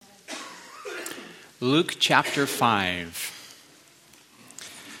Luke chapter 5.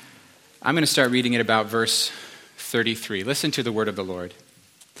 I'm going to start reading at about verse 33. Listen to the word of the Lord.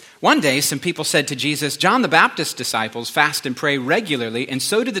 One day, some people said to Jesus, "John the Baptist's disciples fast and pray regularly, and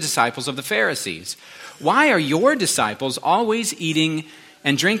so do the disciples of the Pharisees. Why are your disciples always eating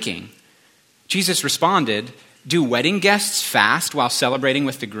and drinking?" Jesus responded, "Do wedding guests fast while celebrating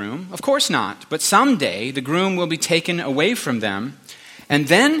with the groom? Of course not. But someday the groom will be taken away from them, and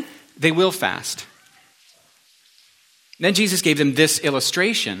then they will fast." Then Jesus gave them this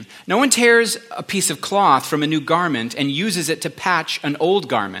illustration. "No one tears a piece of cloth from a new garment and uses it to patch an old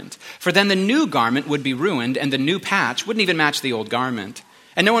garment, for then the new garment would be ruined, and the new patch wouldn't even match the old garment.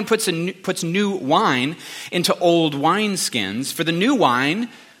 And no one puts new wine into old wineskins, for the new wine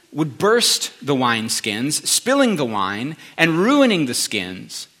would burst the wineskins, spilling the wine and ruining the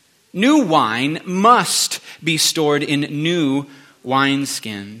skins. New wine must be stored in new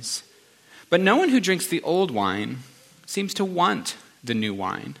wineskins. But no one who drinks the old wine seems to want the new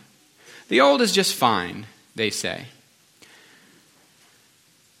wine. The old is just fine," they say.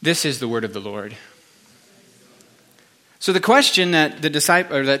 This is the word of the Lord. So the question that the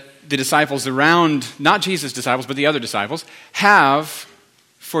disciples around, not Jesus' disciples, but the other disciples, have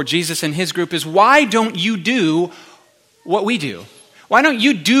for Jesus and his group is, why don't you do what we do? Why don't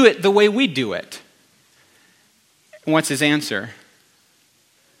you do it the way we do it? And what's his answer?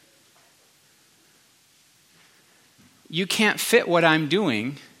 You can't fit what I'm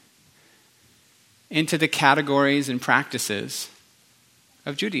doing into the categories and practices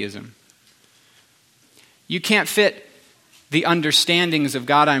of Judaism. You can't fit the understandings of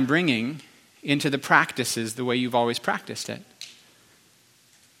God I'm bringing into the practices the way you've always practiced it.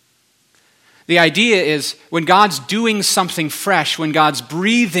 The idea is when God's doing something fresh, when God's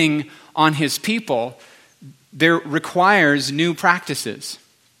breathing on his people, there requires new practices,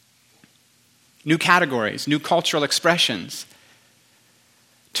 new categories, new cultural expressions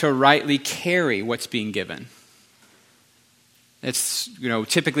to rightly carry what's being given. It's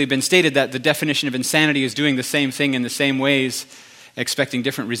typically been stated that the definition of insanity is doing the same thing in the same ways, expecting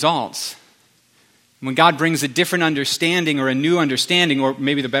different results. When God brings a different understanding or a new understanding, or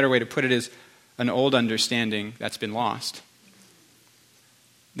maybe the better way to put it is an old understanding that's been lost,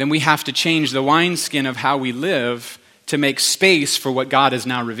 then we have to change the wineskin of how we live to make space for what God is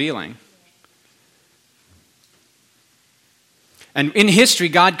now revealing. And in history,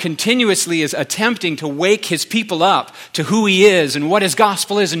 God continuously is attempting to wake his people up to who he is and what his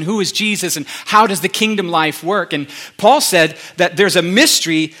gospel is and who is Jesus and how does the kingdom life work. And Paul said that there's a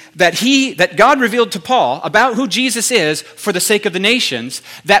mystery that God revealed to Paul about who Jesus is for the sake of the nations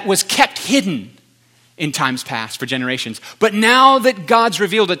that was kept hidden in times past for generations. But now that God's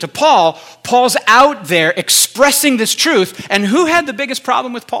revealed it to Paul, Paul's out there expressing this truth. And who had the biggest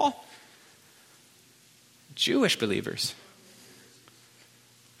problem with Paul? Jewish believers.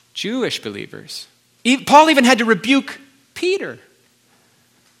 Jewish believers. Paul even had to rebuke Peter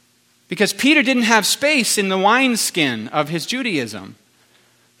because Peter didn't have space in the wineskin of his Judaism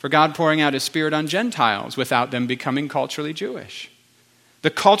for God pouring out his Spirit on Gentiles without them becoming culturally Jewish. The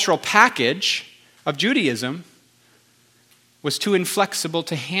cultural package of Judaism was too inflexible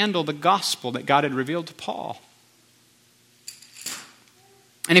to handle the gospel that God had revealed to Paul.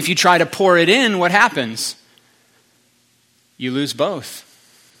 And if you try to pour it in, what happens? You lose both.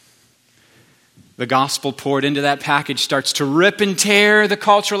 The gospel poured into that package starts to rip and tear the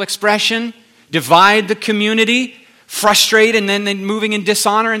cultural expression, divide the community, frustrate, and then moving in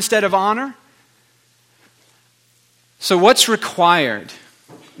dishonor instead of honor. So what's required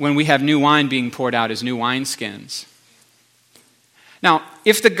when we have new wine being poured out is new wineskins? Now,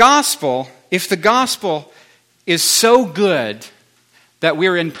 if the gospel is so good that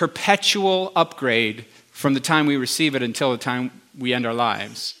we're in perpetual upgrade from the time we receive it until the time we end our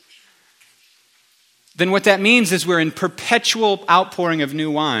lives, then what that means is we're in perpetual outpouring of new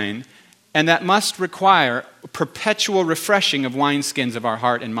wine, and that must require perpetual refreshing of wineskins of our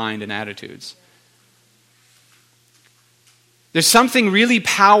heart and mind and attitudes. There's something really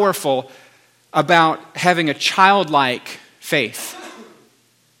powerful about having a childlike faith.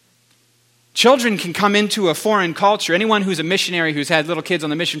 Children can come into a foreign culture. Anyone who's a missionary who's had little kids on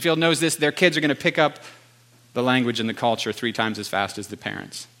the mission field knows this. Their kids are going to pick up the language and the culture 3 times as fast as the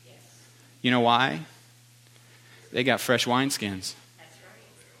parents. Yes. You know why? They got fresh wineskins. That's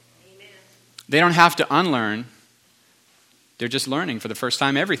right. Amen. They don't have to unlearn. They're just learning for the first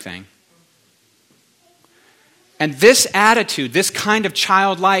time everything. And this attitude, this kind of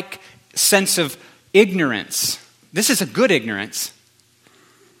childlike sense of ignorance, this is a good ignorance.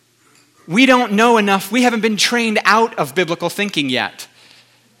 We don't know enough. We haven't been trained out of biblical thinking yet.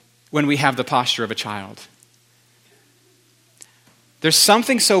 when we have the posture of a child. There's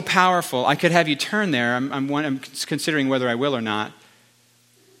something so powerful. I could have you turn there. I'm considering whether I will or not.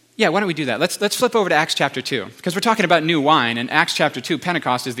 Yeah, why don't we do that? Let's flip over to Acts chapter 2, because we're talking about new wine, and Acts chapter 2,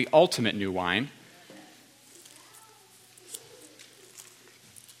 Pentecost is the ultimate new wine.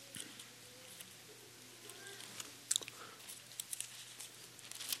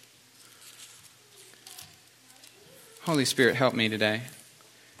 Holy Spirit, help me today.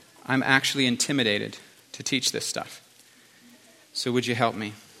 I'm actually intimidated to teach this stuff. So would you help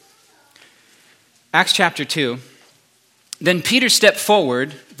me? Acts chapter 2. Then Peter stepped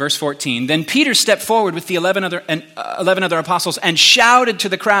forward, verse 14. Then Peter stepped forward with the 11 other apostles and shouted to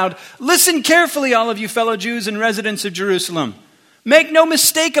the crowd, "Listen carefully, all of you fellow Jews and residents of Jerusalem. Make no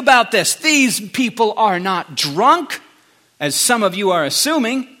mistake about this. These people are not drunk, as some of you are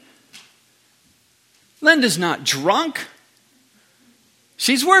assuming. Linda's not drunk.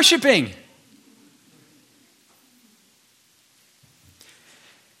 She's worshiping."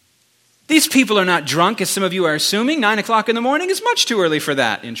 These people are not drunk, as some of you are assuming. 9 o'clock in the morning is much too early for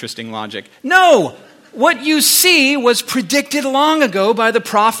that. Interesting logic. No, what you see was predicted long ago by the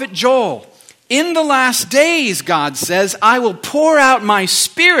prophet Joel. In the last days, God says, I will pour out my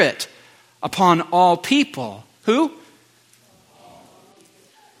Spirit upon all people. Who?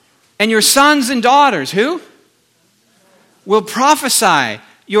 And your sons and daughters, who? Will prophesy.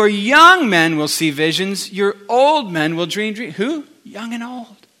 Your young men will see visions. Your old men will dream dreams. Who? Young and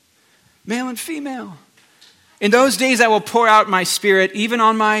old. Male and female. In those days I will pour out my Spirit even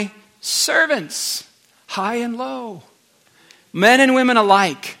on my servants, high and low, men and women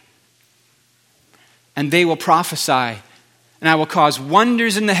alike. And they will prophesy. And I will cause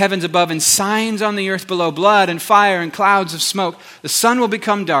wonders in the heavens above and signs on the earth below, blood and fire and clouds of smoke. The sun will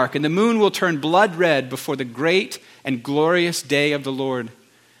become dark and the moon will turn blood red before the great and glorious day of the Lord.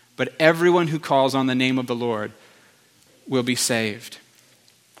 But everyone who calls on the name of the Lord will be saved.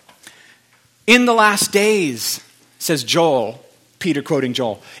 In the last days, says Joel, Peter quoting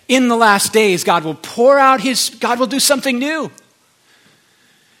Joel, in the last days God will pour out God will do something new.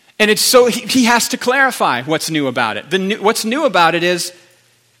 And it's so he has to clarify what's new about it. What's new about it is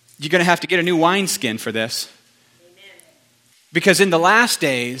you're going to have to get a new wineskin for this. Amen. Because in the last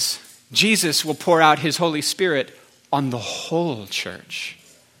days, Jesus will pour out his Holy Spirit on the whole church.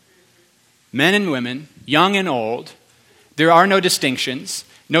 Men and women, young and old. There are no distinctions.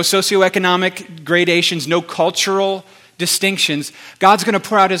 No socioeconomic gradations, no cultural distinctions. God's going to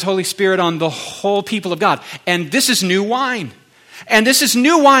pour out his Holy Spirit on the whole people of God. And this is new wine. And this is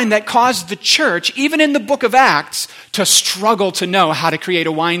new wine that caused the church, even in the book of Acts, to struggle to know how to create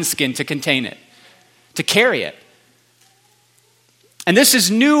a wineskin to contain it, to carry it. And this is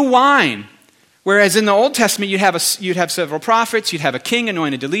new wine. Whereas in the Old Testament, you'd have several prophets, you'd have a king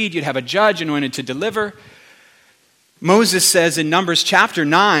anointed to lead, you'd have a judge anointed to deliver. Moses says in Numbers chapter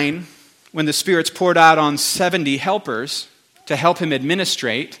 9, when the Spirit's poured out on 70 helpers to help him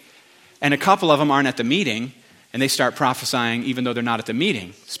administrate, and a couple of them aren't at the meeting, and they start prophesying even though they're not at the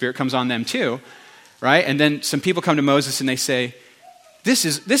meeting. The Spirit comes on them too, right? And then some people come to Moses and they say, this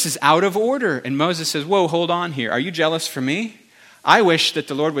is out of order. And Moses says, whoa, hold on here. Are you jealous for me? I wish that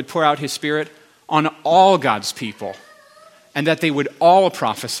the Lord would pour out his Spirit on all God's people, and that they would all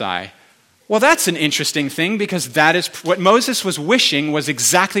prophesy. Well, that's an interesting thing, because that is what Moses was wishing was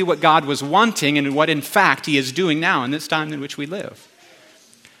exactly what God was wanting and what, in fact, he is doing now in this time in which we live.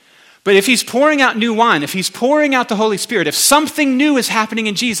 But if he's pouring out new wine, if he's pouring out the Holy Spirit, if something new is happening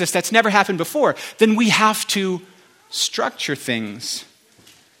in Jesus that's never happened before, then we have to structure things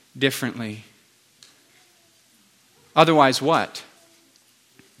differently. Otherwise, what?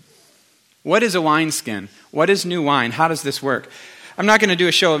 What is a wineskin? What is new wine? How does this work? I'm not going to do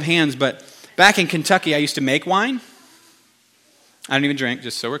a show of hands, but back in Kentucky, I used to make wine. I don't even drink,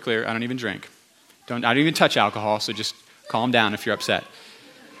 just so we're clear. I don't even drink. I don't even touch alcohol, so just calm down if you're upset.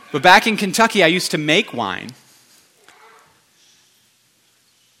 But back in Kentucky, I used to make wine.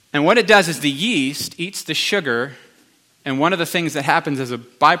 And what it does is the yeast eats the sugar, and one of the things that happens as a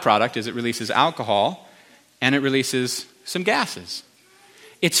byproduct is it releases alcohol, and it releases some gases.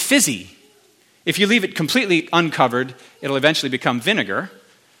 It's fizzy. If you leave it completely uncovered, it'll eventually become vinegar.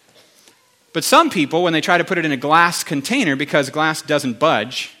 But some people, when they try to put it in a glass container, because glass doesn't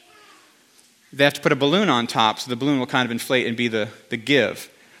budge, they have to put a balloon on top, so the balloon will kind of inflate and be the give.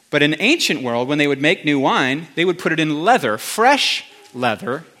 But in the ancient world, when they would make new wine, they would put it in leather, fresh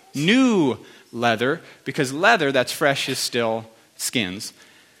leather, new leather, because leather that's fresh is still skins.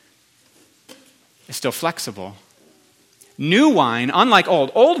 It's still flexible. New wine, unlike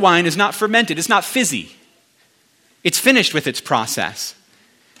old wine is not fermented, it's not fizzy. It's finished with its process.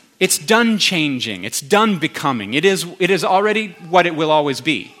 It's done changing. It's done becoming. It is already what it will always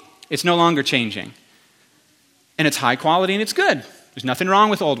be. It's no longer changing. And it's high quality and it's good. There's nothing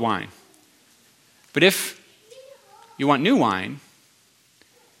wrong with old wine. But if you want new wine,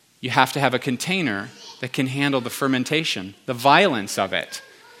 you have to have a container that can handle the fermentation, the violence of it.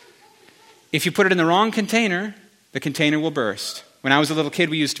 If you put it in the wrong container, the container will burst. When I was a little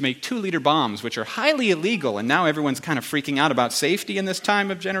kid, we used to make 2-liter bombs, which are highly illegal, and now everyone's kind of freaking out about safety in this time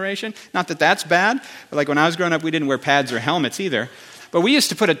of generation. Not that that's bad, but like when I was growing up, we didn't wear pads or helmets either. But we used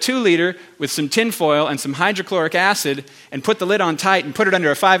to put a 2-liter with some tin foil and some hydrochloric acid and put the lid on tight and put it under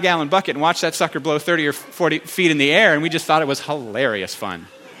a 5-gallon bucket and watch that sucker blow 30 or 40 feet in the air, and we just thought it was hilarious fun.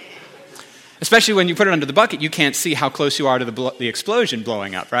 Especially when you put it under the bucket, you can't see how close you are to the explosion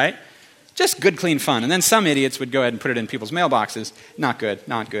blowing up, right? Just good, clean fun. And then some idiots would go ahead and put it in people's mailboxes. Not good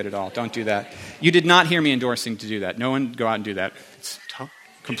at all. Don't do that. You did not hear me endorsing to do that. No one go out and do that. It's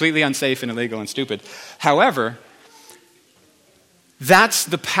completely unsafe and illegal and stupid. However, that's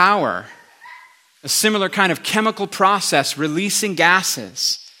the power. A similar kind of chemical process releasing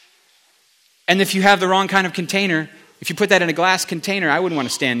gases. And if you have the wrong kind of container, if you put that in a glass container, I wouldn't want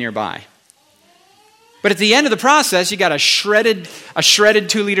to stand nearby. But at the end of the process, you got a shredded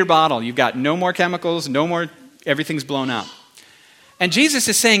 2-liter bottle. You've got no more chemicals, no more, everything's blown up. And Jesus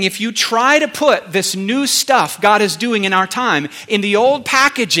is saying, if you try to put this new stuff God is doing in our time in the old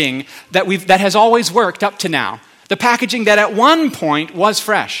packaging that has always worked up to now, the packaging that at one point was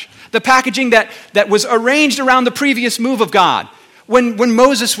fresh, the packaging that was arranged around the previous move of God. When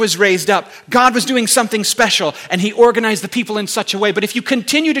Moses was raised up, God was doing something special, and he organized the people in such a way. But if you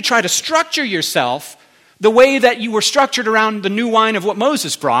continue to try to structure yourself the way that you were structured around the new wine of what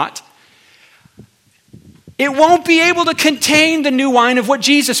Moses brought, it won't be able to contain the new wine of what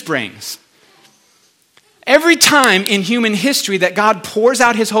Jesus brings. Every time in human history that God pours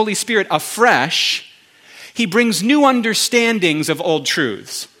out his Holy Spirit afresh, he brings new understandings of old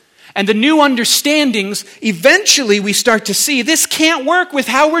truths. And the new understandings, eventually we start to see this can't work with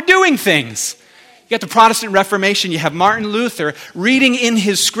how we're doing things. You got the Protestant Reformation, you have Martin Luther reading in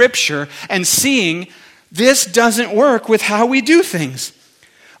his scripture and seeing this doesn't work with how we do things.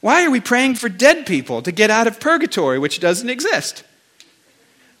 Why are we praying for dead people to get out of purgatory, which doesn't exist?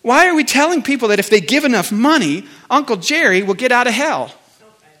 Why are we telling people that if they give enough money, Uncle Jerry will get out of hell?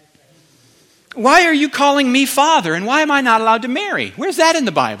 Why are you calling me father, and why am I not allowed to marry? Where's that in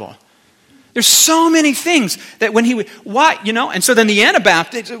the Bible? There's so many things that when he would, and so then the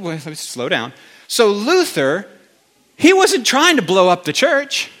Anabaptists, let's slow down. So Luther, he wasn't trying to blow up the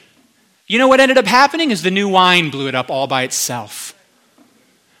church. You know what ended up happening is the new wine blew it up all by itself.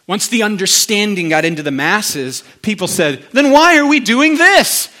 Once the understanding got into the masses, people said, then why are we doing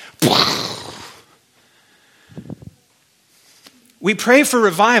this? We pray for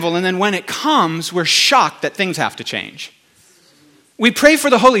revival, and then when it comes, we're shocked that things have to change. We pray for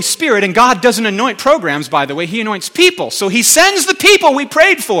the Holy Spirit, and God doesn't anoint programs, by the way. He anoints people. So he sends the people we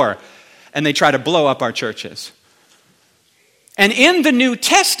prayed for, and they try to blow up our churches. And in the New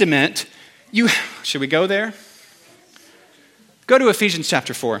Testament, should we go there? Go to Ephesians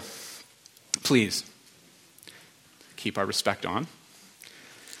chapter 4, please. Keep our respect on.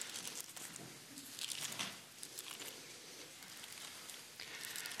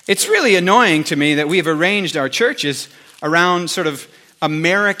 It's really annoying to me that we have arranged our churches around sort of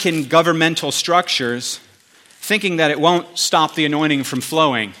American governmental structures, thinking that it won't stop the anointing from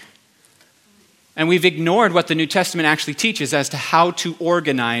flowing. And we've ignored what the New Testament actually teaches as to how to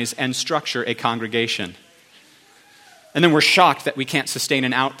organize and structure a congregation. And then we're shocked that we can't sustain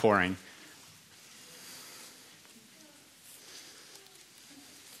an outpouring.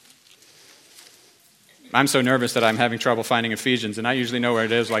 I'm so nervous that I'm having trouble finding Ephesians, and I usually know where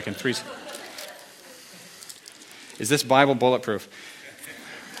it is, like in 3. Is this Bible bulletproof?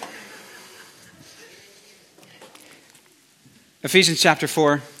 Ephesians chapter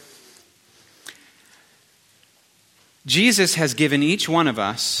 4. Jesus has given each one of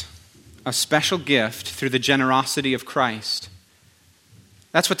us a special gift through the generosity of Christ.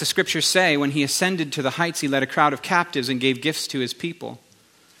 That's what the scriptures say. When he ascended to the heights, he led a crowd of captives and gave gifts to his people.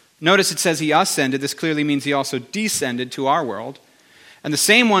 Notice it says he ascended. This clearly means he also descended to our world. And the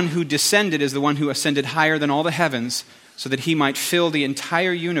same one who descended is the one who ascended higher than all the heavens so that he might fill the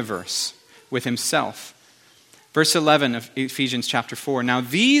entire universe with himself. Verse 11 of Ephesians chapter 4. Now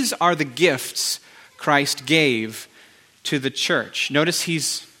these are the gifts Christ gave to the church. Notice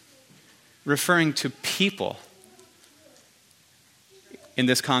he's referring to people in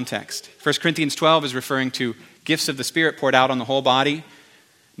this context. 1 Corinthians 12 is referring to gifts of the Spirit poured out on the whole body.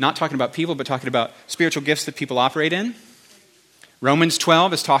 Not talking about people, but talking about spiritual gifts that people operate in. Romans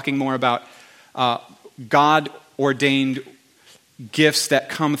 12 is talking more about God-ordained gifts that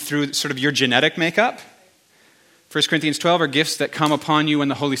come through sort of your genetic makeup. 1 Corinthians 12 are gifts that come upon you when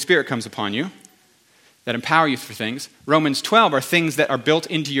the Holy Spirit comes upon you, that empower you for things. Romans 12 are things that are built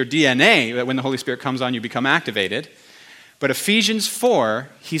into your DNA, that when the Holy Spirit comes on you become activated. But Ephesians 4,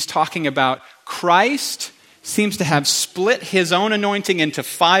 he's talking about Christ seems to have split his own anointing into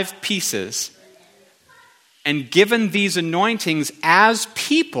 5 pieces and given these anointings as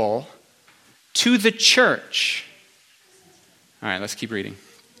people to the church. All right, let's keep reading.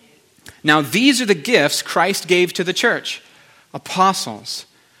 Now, these are the gifts Christ gave to the church: apostles,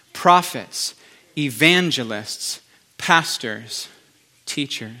 prophets, evangelists, pastors,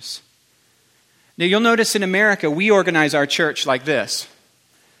 teachers. Now, you'll notice in America, we organize our church like this.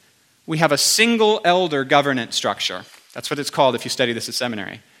 We have a single elder governance structure. That's what it's called if you study this at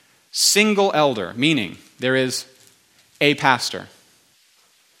seminary. Single elder, meaning there is a pastor.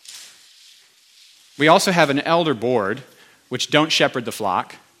 We also have an elder board, which don't shepherd the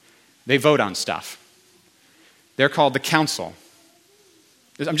flock. They vote on stuff. They're called the council.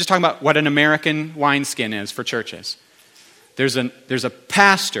 I'm just talking about what an American wineskin is for churches. There's a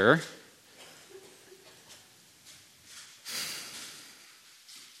pastor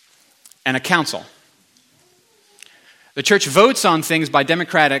and a council. The church votes on things by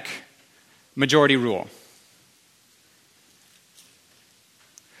democratic majority rule.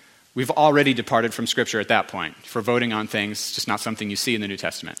 We've already departed from Scripture at that point. For voting on things, it's just not something you see in the New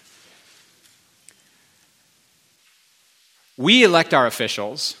Testament. We elect our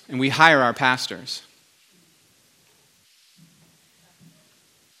officials, and we hire our pastors.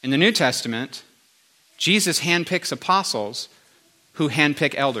 In the New Testament, Jesus handpicks apostles who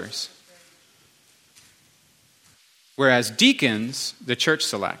handpick elders. Whereas deacons, the church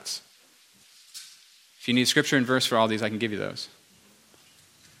selects. If you need scripture and verse for all these, I can give you those.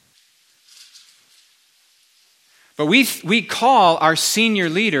 But we call our senior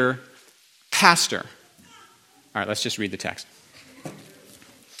leader pastor. All right, let's just read the text.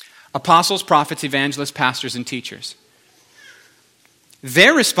 Apostles, prophets, evangelists, pastors, and teachers.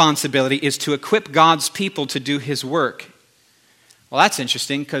 Their responsibility is to equip God's people to do his work. Well, that's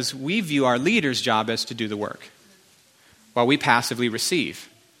interesting because we view our leader's job as to do the work, while we passively receive.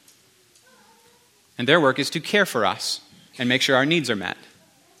 And their work is to care for us and make sure our needs are met.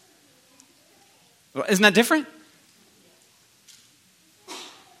 Well, isn't that different?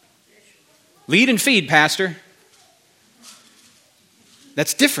 Lead and feed, pastor.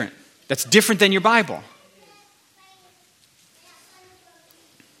 That's different. That's different than your Bible.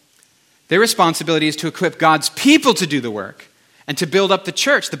 Their responsibility is to equip God's people to do the work and to build up the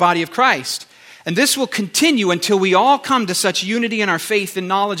church, the body of Christ. And this will continue until we all come to such unity in our faith and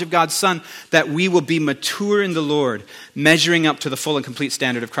knowledge of God's Son that we will be mature in the Lord, measuring up to the full and complete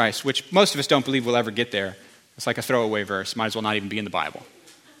standard of Christ, which most of us don't believe we'll ever get there. It's like a throwaway verse. Might as well not even be in the Bible.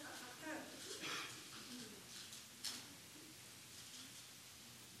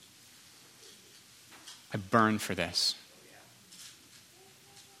 I burn for this.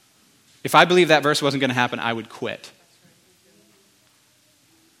 If I believed that verse wasn't going to happen, I would quit.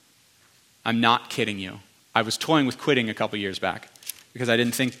 I'm not kidding you. I was toying with quitting a couple years back because I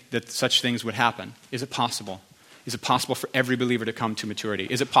didn't think that such things would happen. Is it possible? Is it possible for every believer to come to maturity?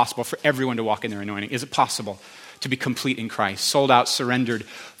 Is it possible for everyone to walk in their anointing? Is it possible to be complete in Christ, sold out, surrendered,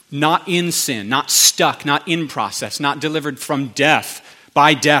 not in sin, not stuck, not in process, not delivered from death,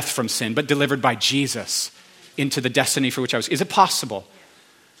 by death from sin, but delivered by Jesus into the destiny for which I was? Is it possible?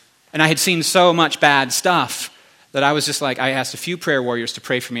 And I had seen so much bad stuff that I was just like, I asked a few prayer warriors to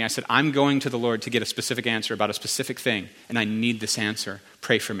pray for me. I said, I'm going to the Lord to get a specific answer about a specific thing, and I need this answer.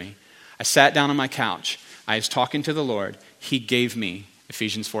 Pray for me. I sat down on my couch. I was talking to the Lord. He gave me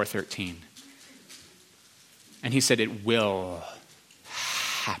Ephesians 4:13. And he said, it will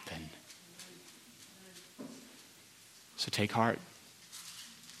happen. So take heart.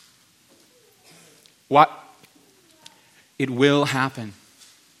 What? It will happen.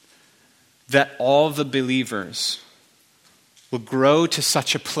 That all the believers will grow to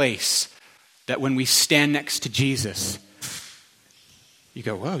such a place that when we stand next to Jesus, you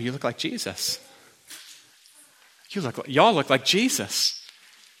go, whoa, you look like Jesus. Y'all look like Jesus.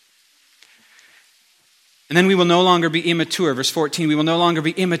 And then we will no longer be immature. Verse 14, we will no longer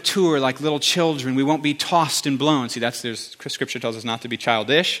be immature like little children. We won't be tossed and blown. See, Scripture tells us not to be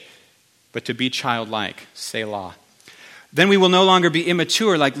childish, but to be childlike. Selah. Then we will no longer be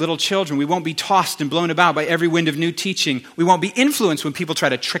immature like little children. We won't be tossed and blown about by every wind of new teaching. We won't be influenced when people try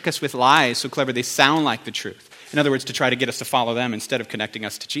to trick us with lies so clever they sound like the truth. In other words, to try to get us to follow them instead of connecting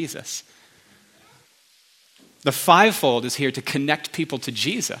us to Jesus. The fivefold is here to connect people to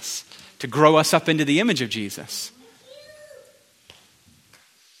Jesus, to grow us up into the image of Jesus.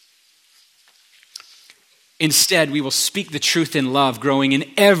 Instead, we will speak the truth in love, growing in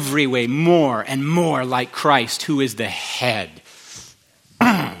every way more and more like Christ, who is the head.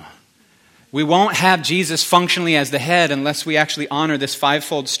 We won't have Jesus functionally as the head unless we actually honor this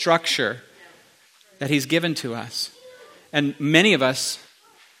fivefold structure that he's given to us. And many of us,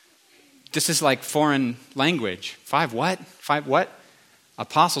 this is like foreign language. Five what? Five what?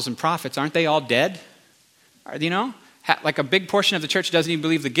 Apostles and prophets, aren't they all dead? You know? Like a big portion of the church doesn't even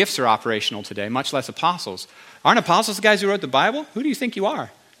believe the gifts are operational today, much less apostles. Aren't apostles the guys who wrote the Bible? Who do you think you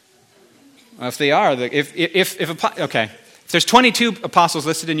are? Well, if they are, if there's 22 apostles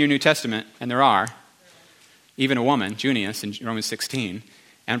listed in your New Testament, and there are, even a woman, Junius in Romans 16,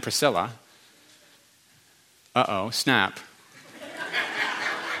 and Priscilla, snap.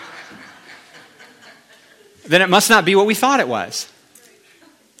 Then it must not be what we thought it was.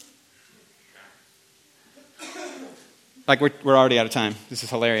 Like we're already out of time. This is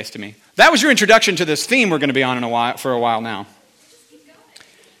hilarious to me. That was your introduction to this theme we're going to be on for a while now.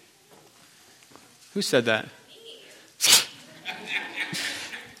 Who said that? It's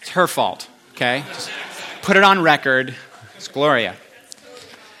her fault, okay? Just put it on record. It's Gloria.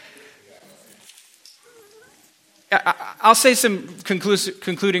 I'll say some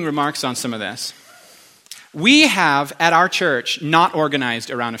concluding remarks on some of this. We have, at our church, not organized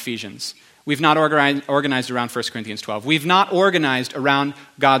around Ephesians. We've not organized around 1 Corinthians 12. We've not organized around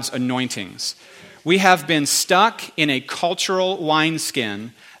God's anointings. We have been stuck in a cultural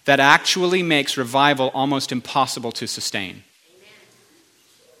wineskin that actually makes revival almost impossible to sustain.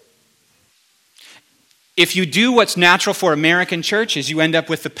 If you do what's natural for American churches, you end up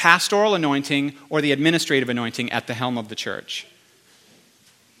with the pastoral anointing or the administrative anointing at the helm of the church.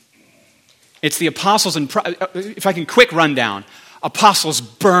 It's the apostles and if I can quick rundown. Apostles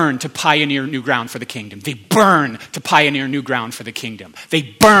burn to pioneer new ground for the kingdom. They burn to pioneer new ground for the kingdom. They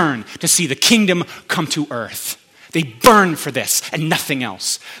burn to see the kingdom come to earth. They burn for this and nothing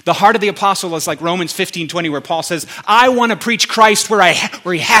else. The heart of the apostle is like Romans 15:20, where Paul says, I want to preach Christ where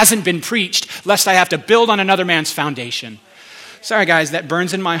he hasn't been preached, lest I have to build on another man's foundation. Sorry guys, that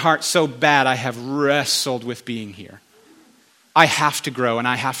burns in my heart so bad I have wrestled with being here. I have to grow, and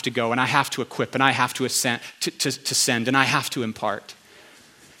I have to go, and I have to equip, and I have to send, and I have to impart.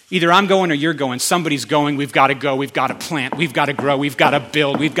 Either I'm going or you're going. Somebody's going. We've got to go. We've got to plant. We've got to grow. We've got to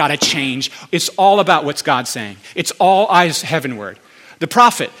build. We've got to change. It's all about what's God saying. It's all eyes heavenward. The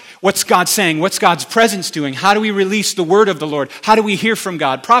prophet, what's God saying? What's God's presence doing? How do we release the word of the Lord? How do we hear from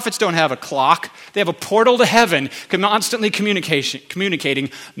God? Prophets don't have a clock. They have a portal to heaven, constantly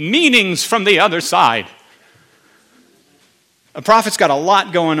communicating meanings from the other side. A prophet's got a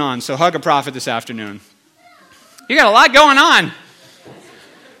lot going on, so hug a prophet this afternoon. You got a lot going on.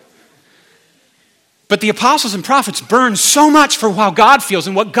 But the apostles and prophets burn so much for how God feels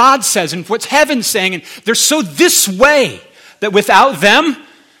and what God says and what's heaven saying, and they're so this way that without them,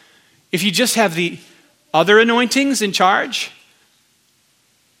 if you just have the other anointings in charge,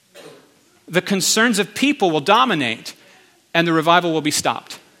 the concerns of people will dominate and the revival will be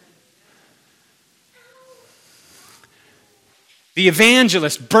stopped. The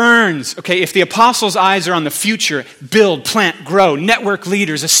evangelist burns, if the apostles' eyes are on the future, build, plant, grow, network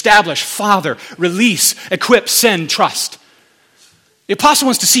leaders, establish, father, release, equip, send, trust. The apostle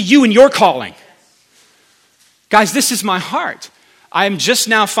wants to see you in your calling. Guys, this is my heart. I am just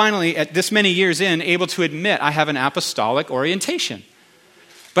now finally, at this many years in, able to admit I have an apostolic orientation.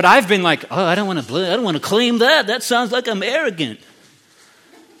 But I've been like, I don't want to claim that. That sounds like I'm arrogant.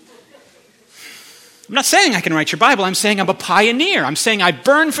 I'm not saying I can write your Bible. I'm saying I'm a pioneer. I'm saying I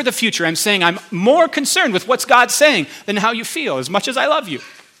burn for the future. I'm saying I'm more concerned with what's God saying than how you feel, as much as I love you.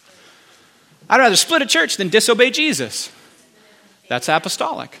 I'd rather split a church than disobey Jesus. That's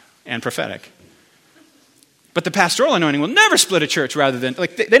apostolic and prophetic. But the pastoral anointing will never split a church rather than,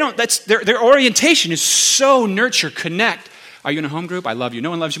 they don't, that's, their orientation is so nurture, connect. Are you in a home group? I love you.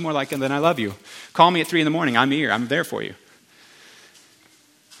 No one loves you more than I love you. Call me at 3 a.m. I'm here. I'm there for you.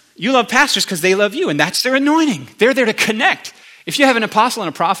 You love pastors because they love you, and that's their anointing. They're there to connect. If you have an apostle and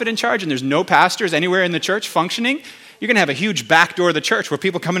a prophet in charge and there's no pastors anywhere in the church functioning, you're going to have a huge back door of the church where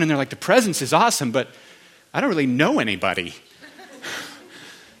people come in and they're like, the presence is awesome, but I don't really know anybody.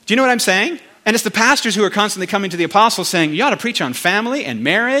 Do you know what I'm saying? And it's the pastors who are constantly coming to the apostles saying, you ought to preach on family and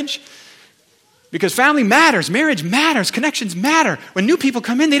marriage because family matters, marriage matters, connections matter. When new people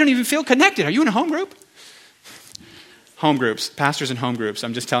come in, they don't even feel connected. Are you in a home group? Home groups, pastors and home groups,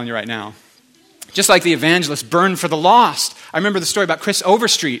 I'm just telling you right now. Just like the evangelists burn for the lost. I remember the story about Chris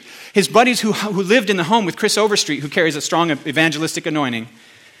Overstreet. His buddies who lived in the home with Chris Overstreet, who carries a strong evangelistic anointing,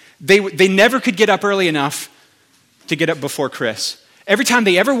 they never could get up early enough to get up before Chris. Every time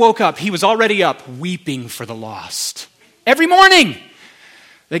they ever woke up, he was already up weeping for the lost. Every morning.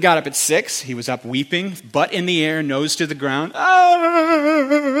 They got up at 6. He was up weeping, butt in the air, nose to the ground.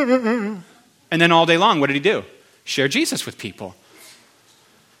 And then all day long, what did he do? Share Jesus with people.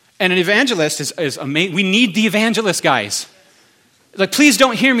 And an evangelist is amazing. We need the evangelist, guys. Like, please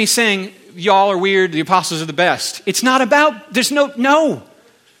don't hear me saying, y'all are weird, the apostles are the best. It's not about, no.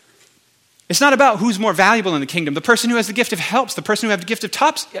 It's not about who's more valuable in the kingdom. The person who has the gift of helps, the person who has the gift of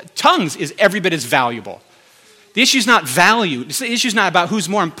tongues is every bit as valuable. The issue is not value. The issue is not about who's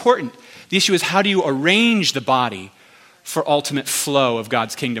more important. The issue is how do you arrange the body for ultimate flow of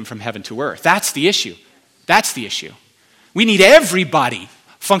God's kingdom from heaven to earth. That's the issue. That's the issue. We need everybody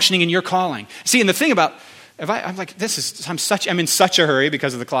functioning in your calling. See, and the thing about, I'm in such a hurry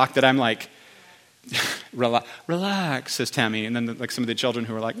because of the clock that I'm like, relax, says Tammy. And then like some of the children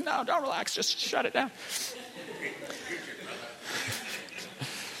who are like, no, don't relax, just shut it down.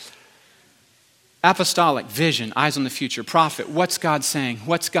 Apostolic, vision, eyes on the future, prophet, what's God saying?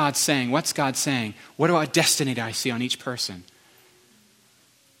 What's God saying? What's God saying? What destiny do I see on each person?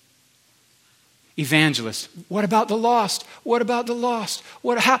 Evangelist, what about the lost? What about the lost?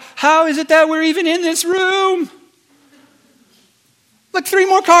 How is it that we're even in this room? Look, 3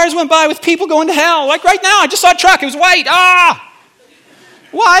 more cars went by with people going to hell. Like right now, I just saw a truck, it was white.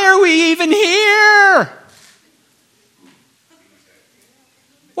 Why are we even here?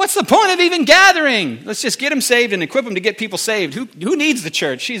 What's the point of even gathering? Let's just get them saved and equip them to get people saved. Who needs the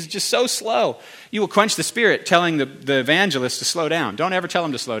church? She's just so slow. You will quench the spirit telling the evangelist to slow down. Don't ever tell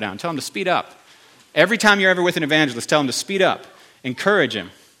him to slow down. Tell him to speed up. Every time you're ever with an evangelist, tell him to speed up. Encourage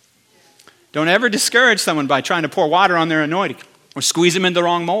him. Don't ever discourage someone by trying to pour water on their anointing or squeeze them in the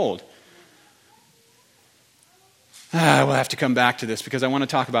wrong mold. We'll have to come back to this because I want to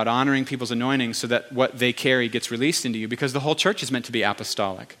talk about honoring people's anointing so that what they carry gets released into you, because the whole church is meant to be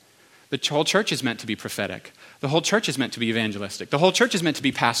apostolic. The whole church is meant to be prophetic. The whole church is meant to be evangelistic. The whole church is meant to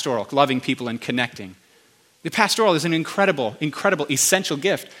be pastoral, loving people and connecting. The pastoral is an incredible, incredible, essential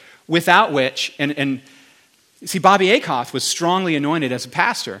gift without which, and see, Bobby Akoff was strongly anointed as a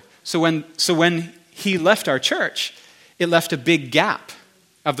pastor. So when he left our church, it left a big gap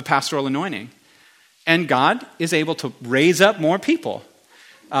of the pastoral anointing. And God is able to raise up more people.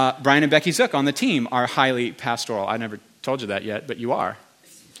 Brian and Becky Zook on the team are highly pastoral. I never told you that yet, but you are.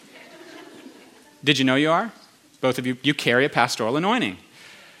 Did you know you are? Both of you carry a pastoral anointing.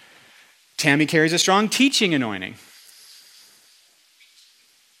 Tammy carries a strong teaching anointing.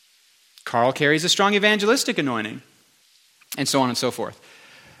 Carl carries a strong evangelistic anointing. And so on and so forth.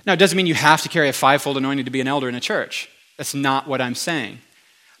 Now, it doesn't mean you have to carry a 5-fold anointing to be an elder in a church. That's not what I'm saying.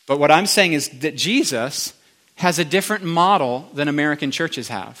 But what I'm saying is that Jesus has a different model than American churches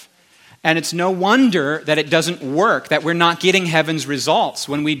have. And it's no wonder that it doesn't work, that we're not getting heaven's results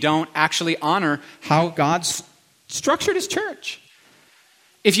when we don't actually honor how God's structured his church.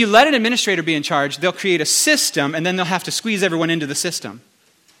 If you let an administrator be in charge, they'll create a system and then they'll have to squeeze everyone into the system.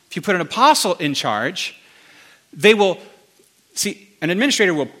 If you put an apostle in charge, an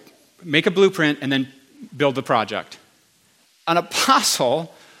administrator will make a blueprint and then build the project. An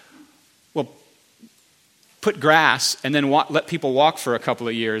apostle will put grass and then let people walk for a couple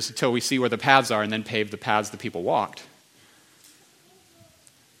of years until we see where the paths are and then pave the paths the people walked.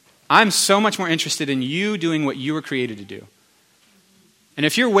 I'm so much more interested in you doing what you were created to do. And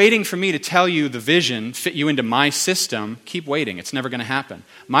if you're waiting for me to tell you the vision, fit you into my system, keep waiting. It's never going to happen.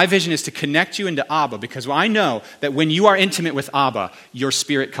 My vision is to connect you into Abba, because I know that when you are intimate with Abba, your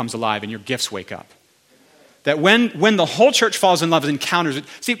spirit comes alive and your gifts wake up. That when the whole church falls in love and encounters it.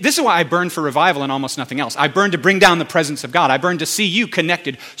 See, this is why I burn for revival and almost nothing else. I burn to bring down the presence of God. I burn to see you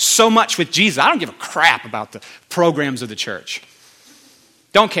connected so much with Jesus. I don't give a crap about the programs of the church.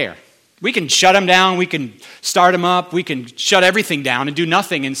 Don't care. We can shut them down. We can start them up. We can shut everything down and do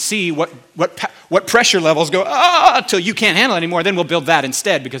nothing and see what pressure levels go till you can't handle it anymore. Then we'll build that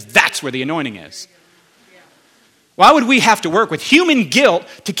instead, because that's where the anointing is. Why would we have to work with human guilt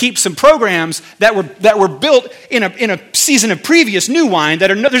to keep some programs that were built in a season of previous new wine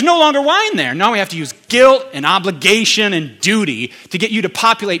there's no longer wine there? Now we have to use guilt and obligation and duty to get you to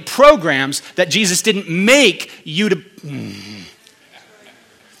populate programs that Jesus didn't make you to.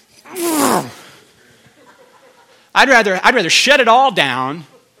 I'd rather shut it all down,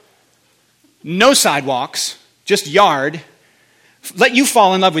 no sidewalks, just yard, let you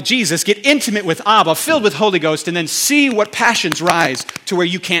fall in love with Jesus, get intimate with Abba, filled with Holy Ghost, and then see what passions rise to where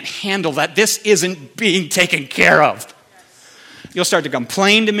you can't handle that this isn't being taken care of. You'll start to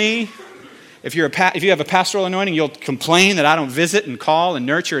complain to me. If you have a pastoral anointing, you'll complain that I don't visit and call and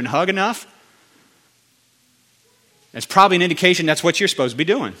nurture and hug enough. It's probably an indication that's what you're supposed to be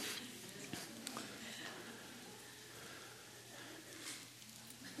doing.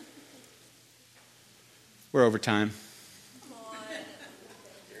 We're over time.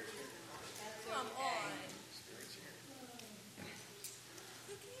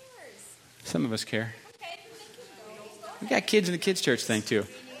 Some of us care. We got kids in the kids' church thing too.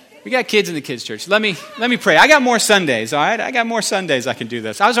 We got kids in the kids' church. Let me pray. I got more Sundays, all right? I got more Sundays I can do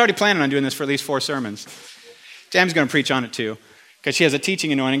this. I was already planning on doing this for at least 4 sermons. Jam's going to preach on it too, because she has a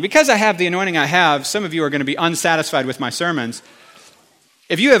teaching anointing. Because I have the anointing I have, some of you are going to be unsatisfied with my sermons.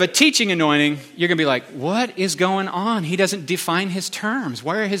 If you have a teaching anointing, you're going to be like, what is going on? He doesn't define his terms.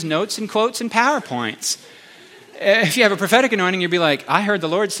 Where are his notes and quotes and PowerPoints? If you have a prophetic anointing, you'll be like, I heard the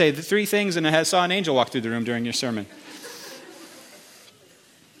Lord say the 3 things and I saw an angel walk through the room during your sermon.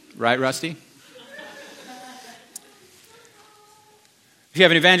 Right, Rusty? If you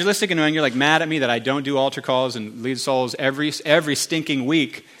have an evangelistic anointing, you're like mad at me that I don't do altar calls and lead souls every stinking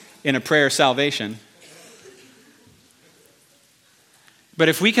week in a prayer of salvation. But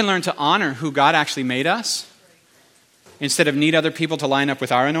if we can learn to honor who God actually made us, instead of need other people to line up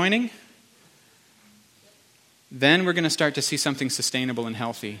with our anointing, then we're going to start to see something sustainable and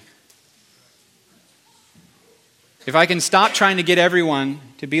healthy. If I can stop trying to get everyone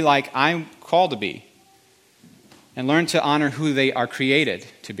to be like I'm called to be and learn to honor who they are created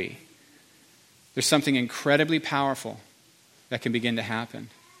to be, there's something incredibly powerful that can begin to happen.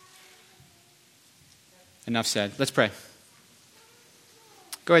 Enough said. Let's pray.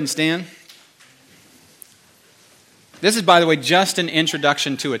 Go ahead and stand. This is, by the way, just an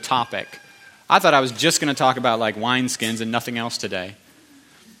introduction to a topic. I thought I was just going to talk about like wineskins and nothing else today.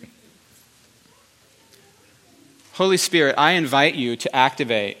 Holy Spirit, I invite you to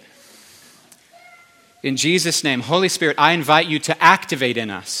activate. In Jesus' name, Holy Spirit, I invite you to activate in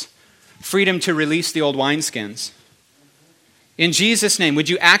us freedom to release the old wineskins. In Jesus' name, would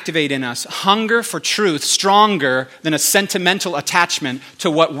you activate in us hunger for truth stronger than a sentimental attachment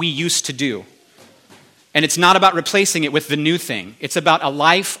to what we used to do? And it's not about replacing it with the new thing. It's about a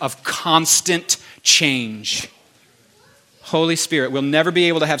life of constant change. Holy Spirit, we'll never be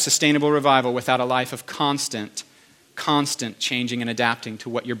able to have sustainable revival without a life of constant changing and adapting to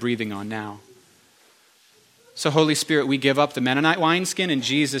what you're breathing on now. So Holy Spirit, we give up the Mennonite wineskin in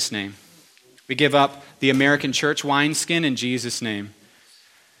Jesus' name. We give up the American church wineskin in Jesus' name.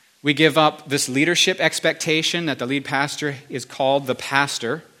 We give up this leadership expectation that the lead pastor is called the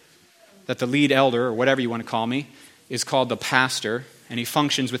pastor, that the lead elder, or whatever you want to call me, is called the pastor, and he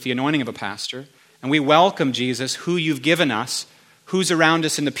functions with the anointing of a pastor. And we welcome, Jesus, who you've given us, who's around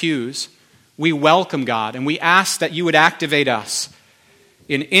us in the pews. We welcome, God, and we ask that you would activate us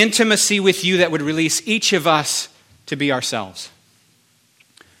in intimacy with you that would release each of us to be ourselves.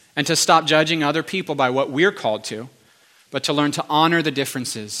 And to stop judging other people by what we're called to, but to learn to honor the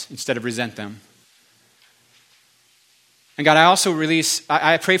differences instead of resent them. And God,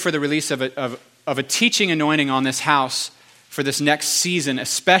 I pray for the release of a teaching anointing on this house for this next season,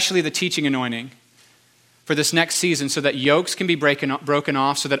 especially the teaching anointing for this next season, so that yokes can be broken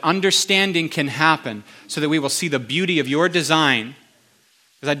off, so that understanding can happen, so that we will see the beauty of your design.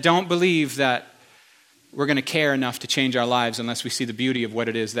 Because I don't believe that we're going to care enough to change our lives unless we see the beauty of what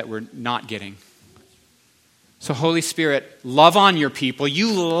it is that we're not getting. So Holy Spirit, love on your people.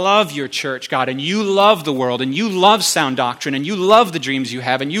 You love your church, God, and you love the world, and you love sound doctrine, and you love the dreams you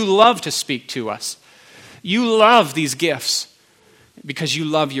have, and you love to speak to us. You love these gifts because you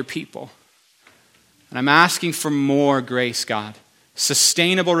love your people. And I'm asking for more grace, God.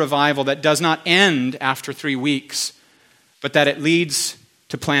 Sustainable revival that does not end after 3 weeks, but that it leads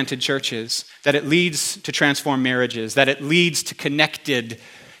to planted churches, that it leads to transformed marriages, that it leads to connected,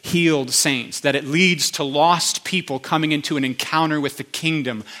 healed saints, that it leads to lost people coming into an encounter with the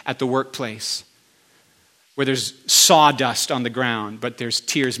kingdom at the workplace, where there's sawdust on the ground, but there's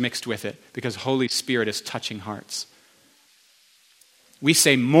tears mixed with it because Holy Spirit is touching hearts. We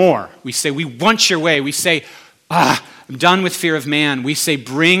say more. We say, we want your way. We say, I'm done with fear of man. We say,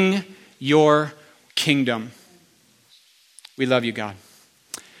 bring your kingdom. We love you, God.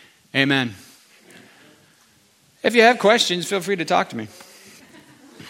 Amen. If you have questions, feel free to talk to me.